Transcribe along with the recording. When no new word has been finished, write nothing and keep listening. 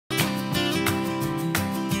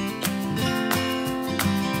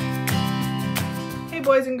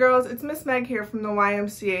boys and girls, it's Miss Meg here from the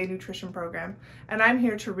YMCA Nutrition Program, and I'm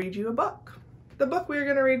here to read you a book. The book we're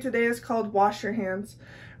going to read today is called Wash Your Hands,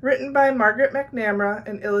 written by Margaret McNamara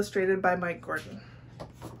and illustrated by Mike Gordon.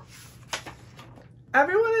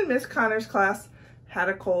 Everyone in Miss Connor's class had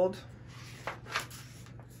a cold.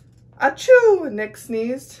 Achoo! Nick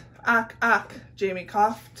sneezed. Ack, ack, Jamie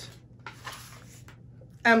coughed.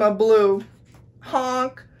 Emma blew.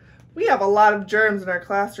 Honk. We have a lot of germs in our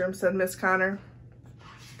classroom, said Miss Connor.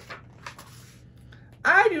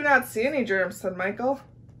 I do not see any germs, said Michael.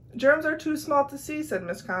 Germs are too small to see, said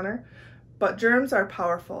Miss Connor, but germs are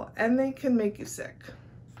powerful and they can make you sick.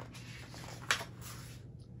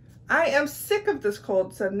 I am sick of this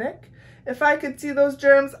cold, said Nick. If I could see those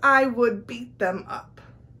germs, I would beat them up.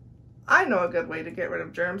 I know a good way to get rid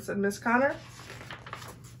of germs, said Miss Connor.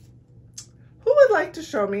 Who would like to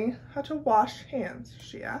show me how to wash hands,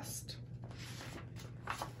 she asked.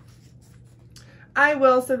 I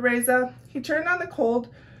will, said Reza. He turned on the cold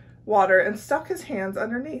water and stuck his hands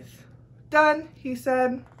underneath. Done, he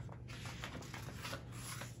said.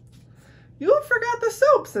 You forgot the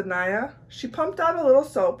soap, said Naya. She pumped out a little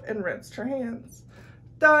soap and rinsed her hands.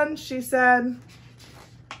 Done, she said.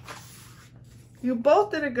 You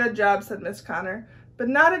both did a good job, said Miss Connor, but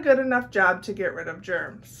not a good enough job to get rid of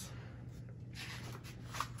germs.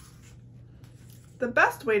 The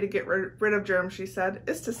best way to get rid of germs, she said,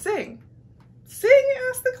 is to sing. Sing?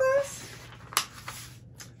 Asked the class.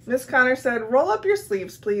 Miss Connor said, roll up your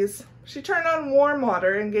sleeves, please. She turned on warm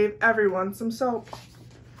water and gave everyone some soap.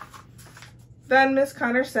 Then Miss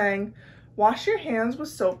Connor sang, wash your hands with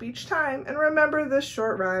soap each time, and remember this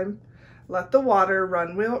short rhyme. Let the water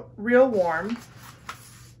run real warm.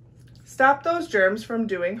 Stop those germs from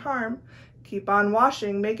doing harm. Keep on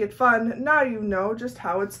washing, make it fun. Now you know just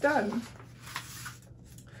how it's done.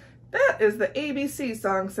 That is the ABC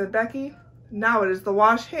song, said Becky. Now it is the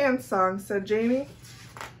wash hands song, said Jamie.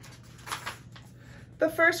 The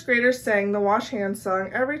first graders sang the wash hands song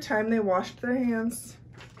every time they washed their hands.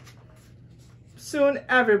 Soon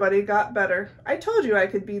everybody got better. I told you I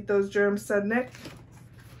could beat those germs, said Nick.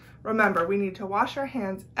 Remember, we need to wash our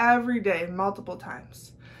hands every day, multiple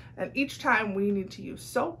times. And each time we need to use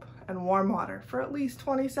soap and warm water for at least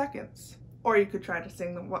 20 seconds. Or you could try to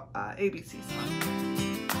sing the ABC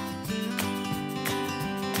song.